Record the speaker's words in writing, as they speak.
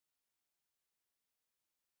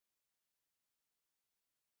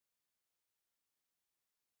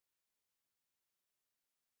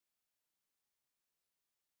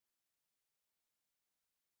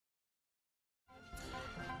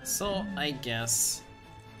So I guess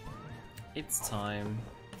it's time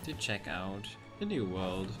to check out the new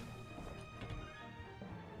world.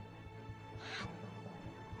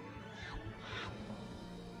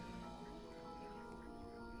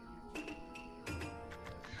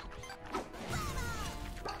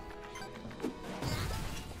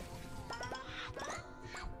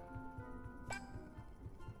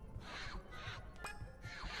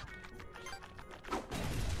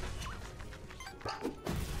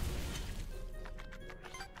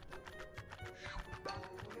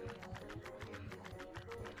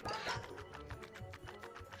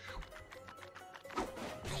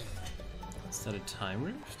 Is that a time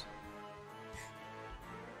rift?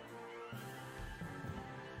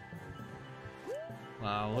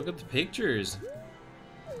 Wow, look at the pictures.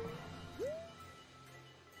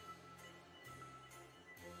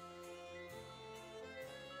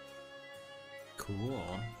 Cool.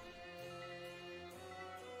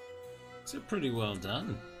 It's pretty well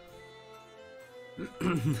done.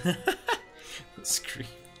 Scream.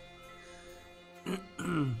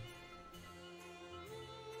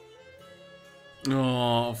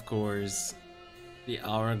 Oh, of course. The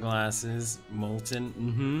hourglasses,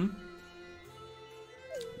 molten.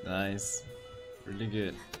 Nice. Really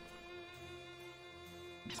good.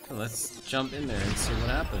 So let's jump in there and see what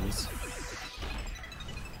happens.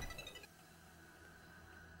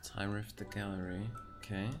 Time rift the gallery.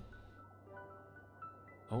 Okay.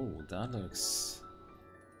 Oh, that looks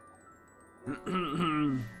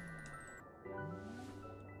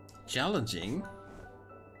challenging.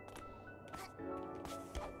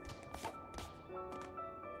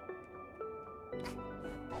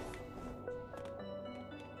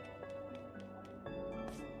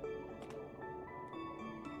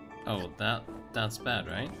 Oh, that's bad,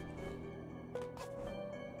 right?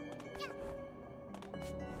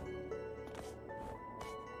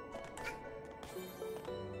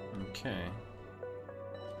 Okay.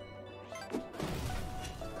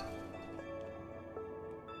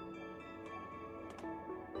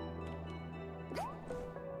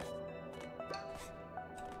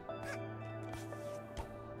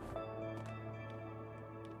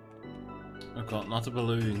 Oh god, not the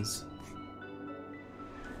balloons.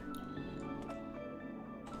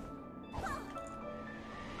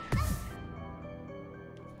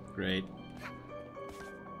 Great.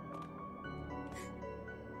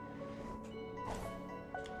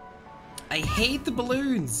 I hate the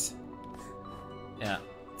balloons! Yeah,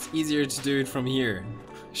 it's easier to do it from here.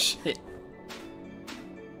 Shit.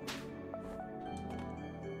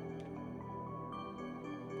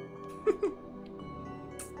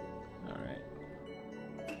 Alright.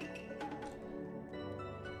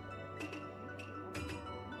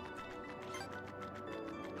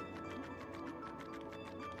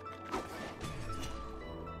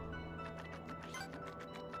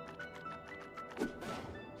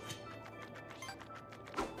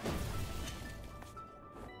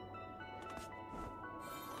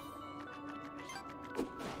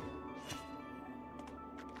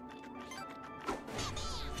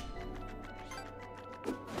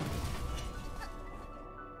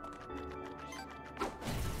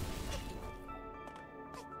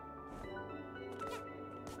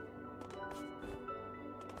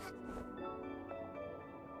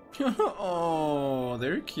 Oh,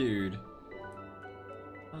 they're cute.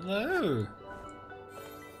 Hello.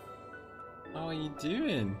 How are you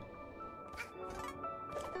doing?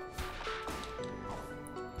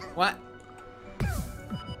 What?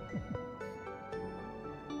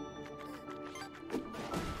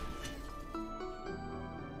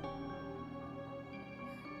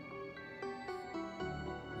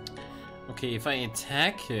 Okay, if I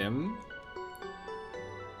attack him,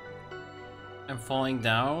 I'm falling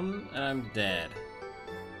down and I'm dead.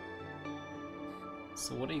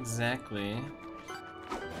 So what exactly?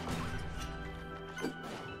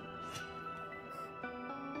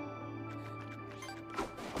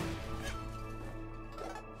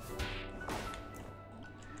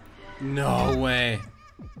 No way.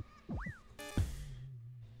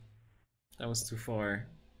 That was too far.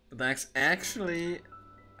 But that's actually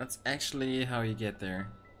how you get there.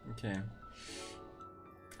 Okay.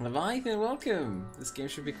 Leviathan, welcome! This game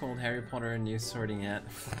should be called Harry Potter and New Sorting Hat.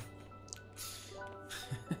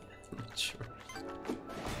 Not sure.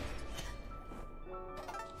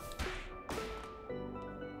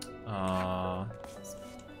 It's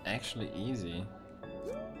actually easy.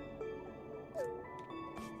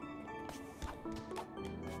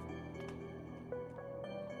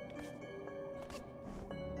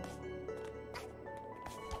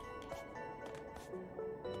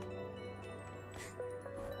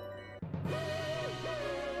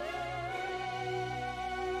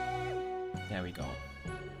 There we go.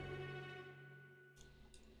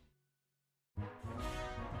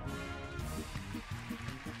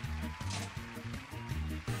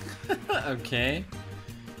 Okay.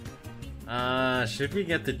 Should we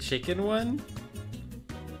get the chicken one?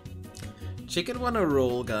 Chicken one or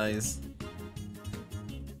roll, guys?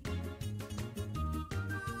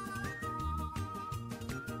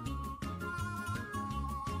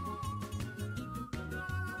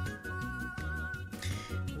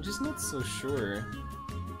 I'm just not so sure.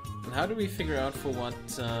 And how do we figure out for what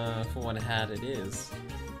hat it is?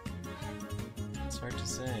 It's hard to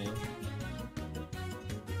say.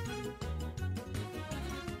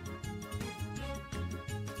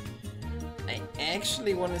 I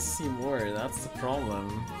actually want to see more, that's the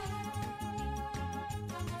problem.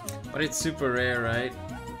 But it's super rare, right?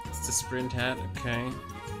 It's the sprint hat, okay.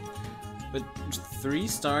 But 3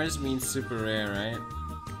 stars means super rare, right?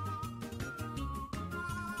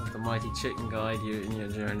 Let the mighty chicken guide you in your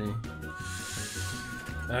journey.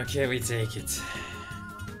 Okay, we take it.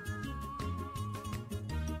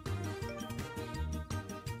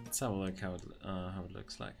 Let's have a look how it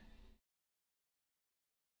looks like.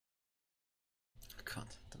 God,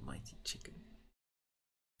 the mighty chicken.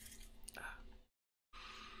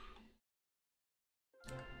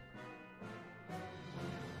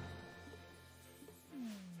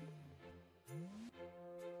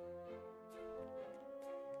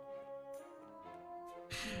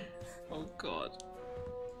 Oh god.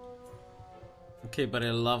 Okay, but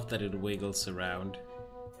I love that it wiggles around.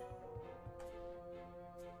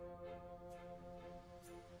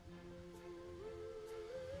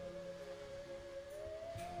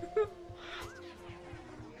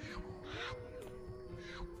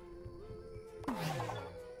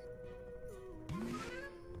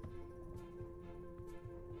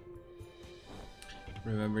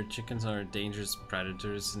 Remember, chickens are dangerous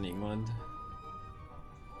predators in England.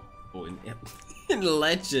 Oh, in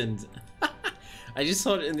Legend. I just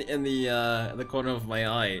saw it in the corner of my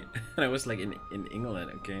eye, and I was like, in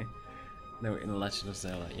England, okay. No, in Legend of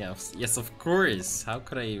Zelda. Yeah, yes, of course. How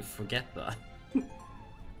could I forget that?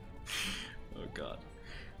 Oh god.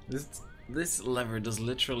 This lever does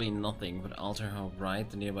literally nothing but alter how bright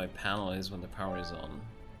the nearby panel is when the power is on.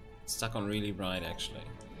 It's stuck on really bright, actually.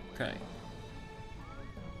 Okay.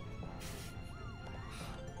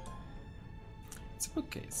 It's a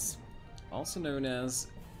bookcase, also known as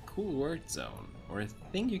Cool Word Zone, or a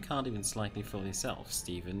thing you can't even slightly fool yourself,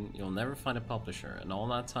 Stephen. You'll never find a publisher, and all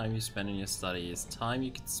that time you spend in your study is time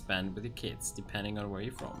you could spend with your kids, depending on where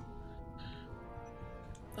you're from.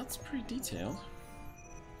 That's pretty detailed.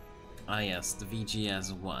 Ah yes, the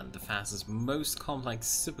VGS-1, the fastest, most complex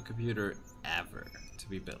supercomputer ever to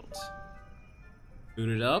be built. Boot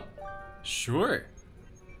it up? Sure!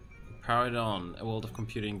 Power it on, a world of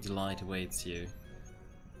computing delight awaits you.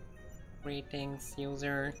 Greetings,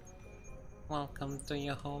 user. Welcome to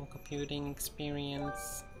your home computing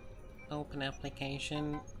experience. Open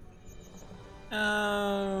application.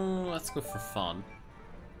 Let's go for fun.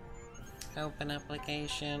 Open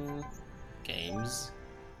application. Games.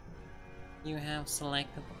 You have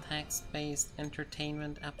selected the text-based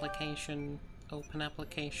entertainment application. Open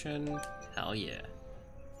application. Hell yeah.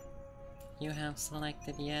 You have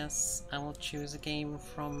selected yes. I will choose a game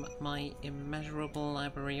from my immeasurable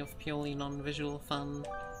library of purely non-visual fun.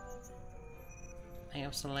 I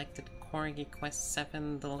have selected Corgi Quest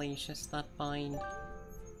 7 Delicious That Bind.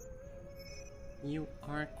 You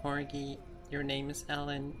are Corgi. Your name is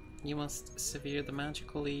Ellen. You must sever the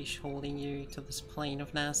magical leash holding you to this plane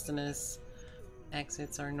of nastiness.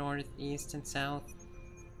 Exits are north, east, and south.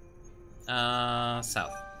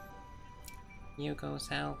 South. You go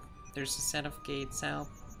south. There's a set of gates south.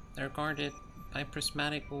 They're guarded by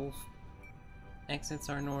prismatic wolf. Exits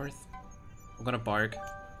are north. I'm gonna bark.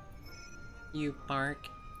 You bark.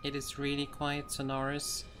 It is really quiet,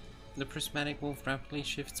 sonorous. The prismatic wolf rapidly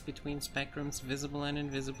shifts between spectrums, visible and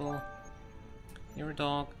invisible. You're a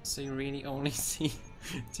dog, so you really only see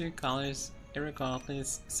 2 colors,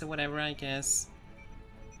 irregardless, so whatever I guess.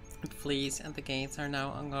 It flees and the gates are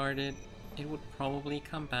now unguarded. It would probably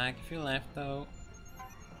come back if you left though.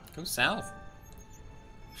 Go south.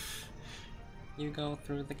 You go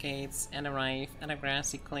through the gates and arrive at a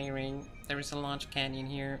grassy clearing. There is a large canyon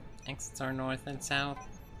here. Exits are north and south.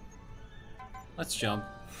 Let's jump.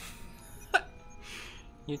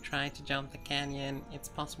 You tried to jump the canyon. It's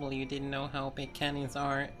possible you didn't know how big canyons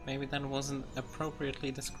are. Maybe that wasn't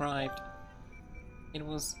appropriately described. It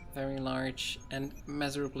was very large and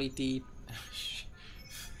measurably deep.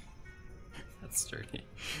 That's sturdy.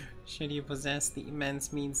 Should you possess the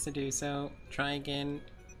immense means to do so, try again.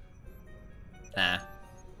 Nah.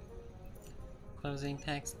 Closing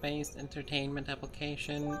text-based entertainment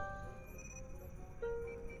application.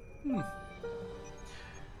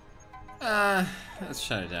 Let's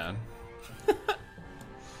shut it down.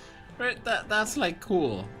 Right, that's like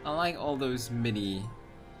cool. I like all those mini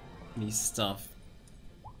stuff.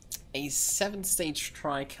 A 7-stage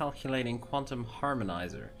try calculating quantum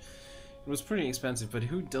harmonizer. It was pretty expensive, but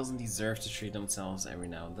who doesn't deserve to treat themselves every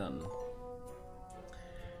now and then?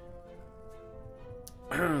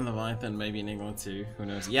 Leviathan, maybe an England too. Who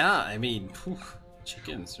knows? Yeah, I mean, phew,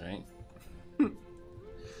 chickens, right?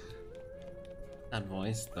 That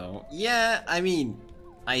voice, though. Yeah, I mean,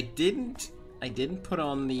 I didn't put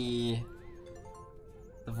on the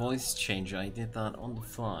voice changer. I did that on the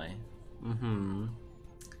fly.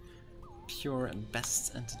 Pure and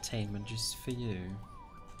best entertainment just for you.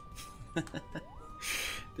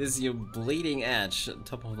 This is your bleeding edge,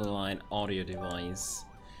 top of the line audio device.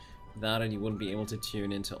 Without it, you wouldn't be able to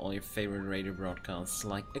tune into all your favorite radio broadcasts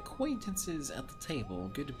like Acquaintances at the Table,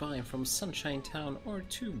 Goodbye from Sunshine Town, or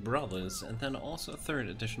Two Brothers, and then also a third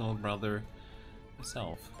additional brother,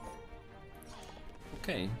 myself.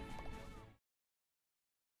 Okay.